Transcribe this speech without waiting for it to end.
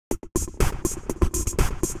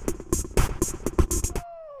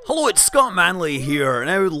Hello, it's Scott Manley here.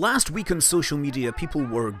 Now, last week on social media, people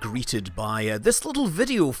were greeted by this little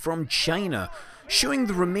video from China showing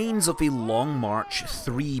the remains of a Long March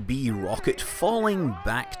 3B rocket falling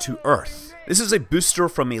back to Earth. This is a booster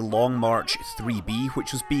from a Long March 3B,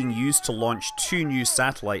 which was being used to launch two new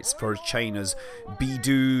satellites for China's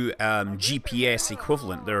Beidou GPS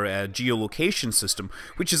equivalent, their geolocation system,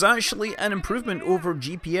 which is actually an improvement over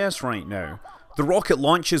GPS right now. The rocket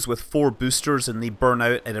launches with 4 boosters and they burn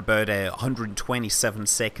out at about 127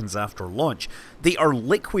 seconds after launch. They are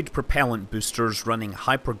liquid propellant boosters running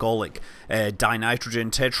hypergolic dinitrogen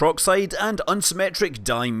tetroxide and unsymmetric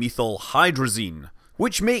dimethyl hydrazine,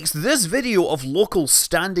 which makes this video of locals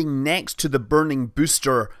standing next to the burning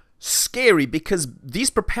booster scary because these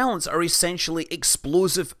propellants are essentially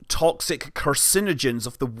explosive, toxic carcinogens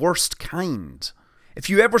of the worst kind. If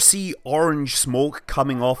you ever see orange smoke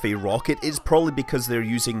coming off a rocket, it's probably because they're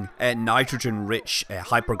using nitrogen-rich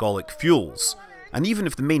hypergolic fuels. And even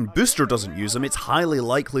if the main booster doesn't use them, it's highly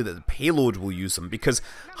likely that the payload will use them, because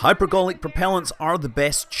hypergolic propellants are the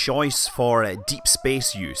best choice for deep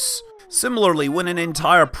space use. Similarly, when an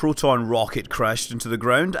entire Proton rocket crashed into the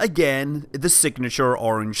ground, again, the signature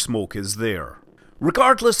orange smoke is there.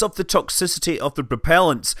 Regardless of the toxicity of the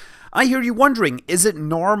propellants, I hear you wondering, is it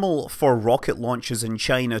normal for rocket launches in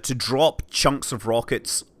China to drop chunks of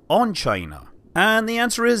rockets on China? And the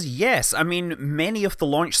answer is yes. I mean, many of the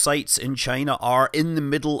launch sites in China are in the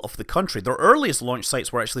middle of the country. Their earliest launch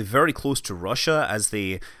sites were actually very close to Russia, as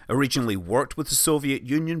they originally worked with the Soviet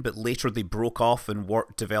Union, but later they broke off and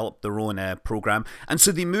developed their own program. And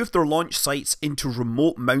so they moved their launch sites into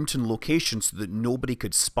remote mountain locations so that nobody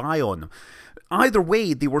could spy on them. Either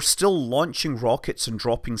way, they were still launching rockets and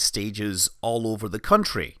dropping stages all over the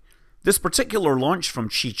country. This particular launch from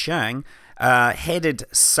Xichang headed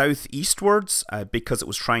southeastwards because it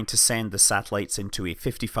was trying to send the satellites into a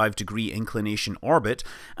 55-degree inclination orbit,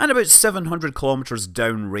 and about 700 kilometers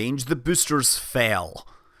downrange, the boosters fell.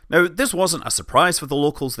 Now, this wasn't a surprise for the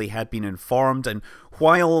locals. They had been informed, and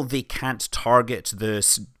while they can't target the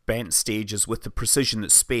spent stages with the precision that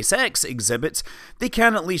SpaceX exhibits, they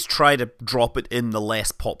can at least try to drop it in the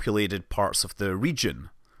less populated parts of the region.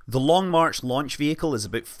 The Long March launch vehicle is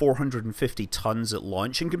about 450 tons at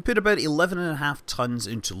launch and can put about 11.5 tons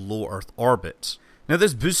into low Earth orbit. Now,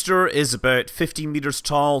 this booster is about 15 meters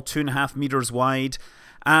tall, 2.5 meters wide,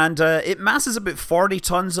 and it masses about 40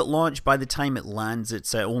 tons at launch. By the time it lands,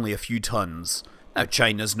 it's only a few tons. Now,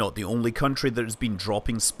 China's not the only country that has been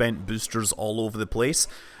dropping spent boosters all over the place.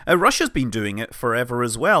 Russia's been doing it forever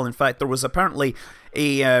as well. In fact, there was apparently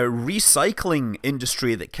a recycling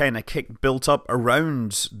industry that kind of built up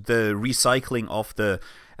around the recycling of the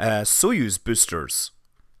Soyuz boosters.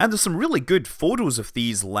 And there's some really good photos of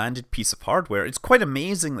these landed piece of hardware. It's quite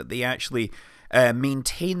amazing that they actually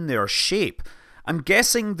maintain their shape. I'm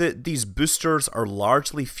guessing that these boosters are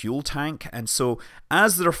largely fuel tank, and so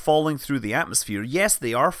as they're falling through the atmosphere, yes,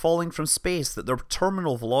 they are falling from space, that their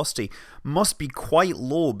terminal velocity must be quite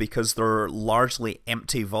low because they're largely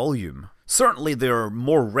empty volume. Certainly they're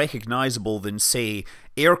more recognizable than, say,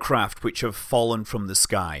 aircraft which have fallen from the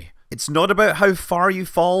sky. It's not about how far you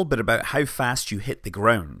fall, but about how fast you hit the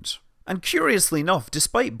ground. And curiously enough,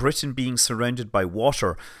 despite Britain being surrounded by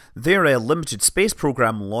water, their limited space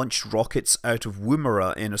program launched rockets out of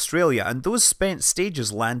Woomera in Australia, and those spent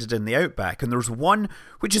stages landed in the outback, and there's one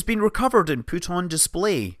which has been recovered and put on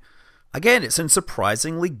display. Again, it's in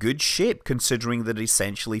surprisingly good shape considering that it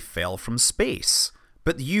essentially fell from space.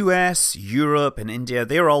 But the US, Europe and India,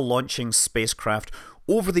 they're all launching spacecraft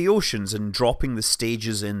over the oceans and dropping the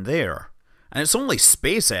stages in there. And it's only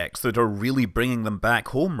SpaceX that are really bringing them back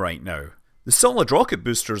home right now. The solid rocket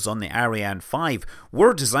boosters on the Ariane 5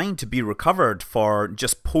 were designed to be recovered for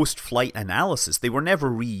just post-flight analysis. They were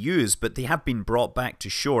never reused, but they have been brought back to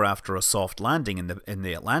shore after a soft landing in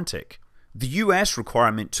the Atlantic. The US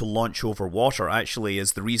requirement to launch over water actually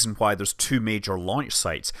is the reason why there's 2 major launch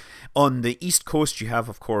sites. On the east coast you have,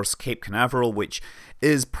 of course, Cape Canaveral, which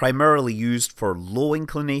is primarily used for low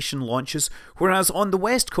inclination launches, whereas on the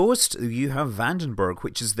west coast you have Vandenberg,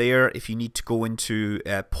 which is there if you need to go into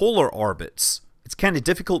polar orbits. It's kind of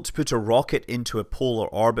difficult to put a rocket into a polar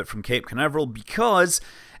orbit from Cape Canaveral because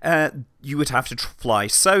you would have to fly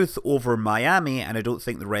south over Miami, and I don't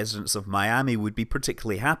think the residents of Miami would be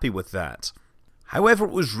particularly happy with that. However,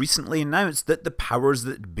 it was recently announced that the powers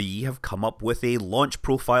that be have come up with a launch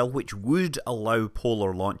profile which would allow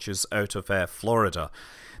polar launches out of Florida.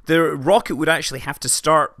 The rocket would actually have to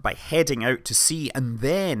start by heading out to sea and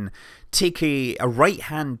then take a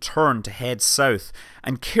right-hand turn to head south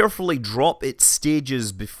and carefully drop its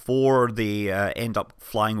stages before they end up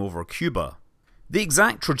flying over Cuba. The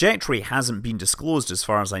exact trajectory hasn't been disclosed as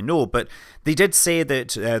far as I know, but they did say that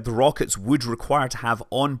the rockets would require to have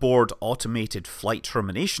onboard automated flight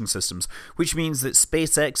termination systems, which means that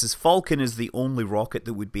SpaceX's Falcon is the only rocket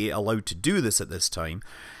that would be allowed to do this at this time.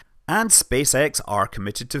 And SpaceX are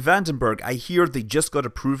committed to Vandenberg. I hear they just got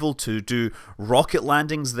approval to do rocket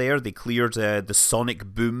landings there. They cleared the sonic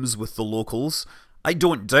booms with the locals. I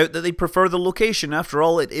don't doubt that they prefer the location. After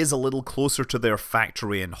all, it is a little closer to their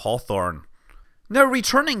factory in Hawthorne. Now,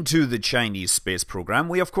 returning to the Chinese space program,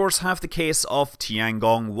 we of course have the case of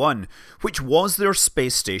Tiangong-1, which was their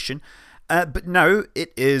space station, but now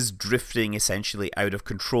it is drifting essentially out of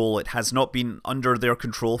control. It has not been under their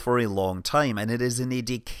control for a long time, and it is in a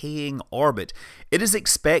decaying orbit. It is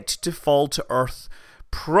expected to fall to Earth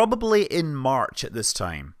probably in March at this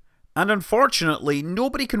time. And unfortunately,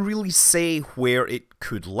 nobody can really say where it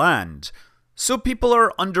could land. So people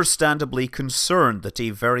are understandably concerned that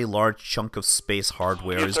a very large chunk of space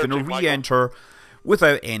hardware is going to re-enter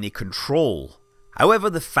without any control. However,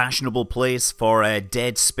 the fashionable place for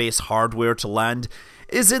dead space hardware to land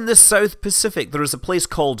is in the South Pacific. There is a place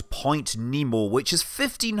called Point Nemo, which is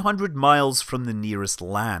 1,500 miles from the nearest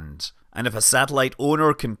land. And if a satellite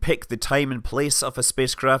owner can pick the time and place of a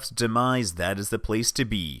spacecraft's demise, that is the place to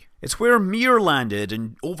be. It's where Mir landed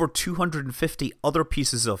and over 250 other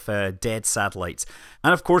pieces of dead satellites.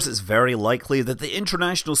 And of course it's very likely that the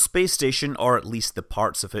International Space Station, or at least the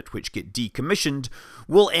parts of it which get decommissioned,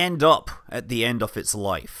 will end up at the end of its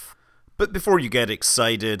life. But before you get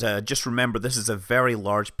excited, just remember this is a very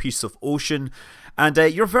large piece of ocean, and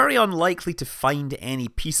you're very unlikely to find any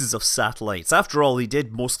pieces of satellites. After all, they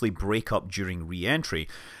did mostly break up during re-entry.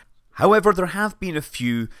 However, there have been a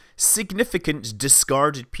few significant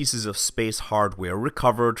discarded pieces of space hardware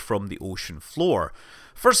recovered from the ocean floor.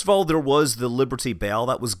 First of all, there was the Liberty Bell.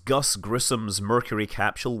 That was Gus Grissom's Mercury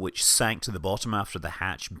capsule, which sank to the bottom after the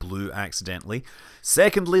hatch blew accidentally.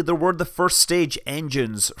 Secondly, there were the first stage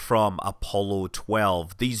engines from Apollo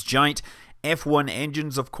 12. These giant F1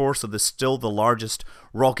 engines, of course, are still the largest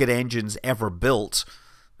rocket engines ever built.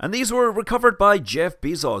 And these were recovered by Jeff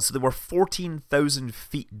Bezos. They were 14,000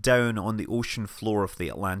 feet down on the ocean floor of the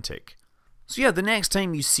Atlantic. So yeah, the next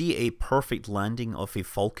time you see a perfect landing of a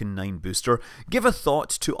Falcon 9 booster, give a thought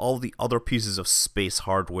to all the other pieces of space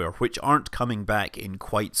hardware which aren't coming back in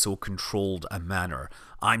quite so controlled a manner.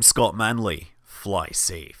 I'm Scott Manley. Fly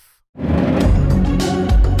safe.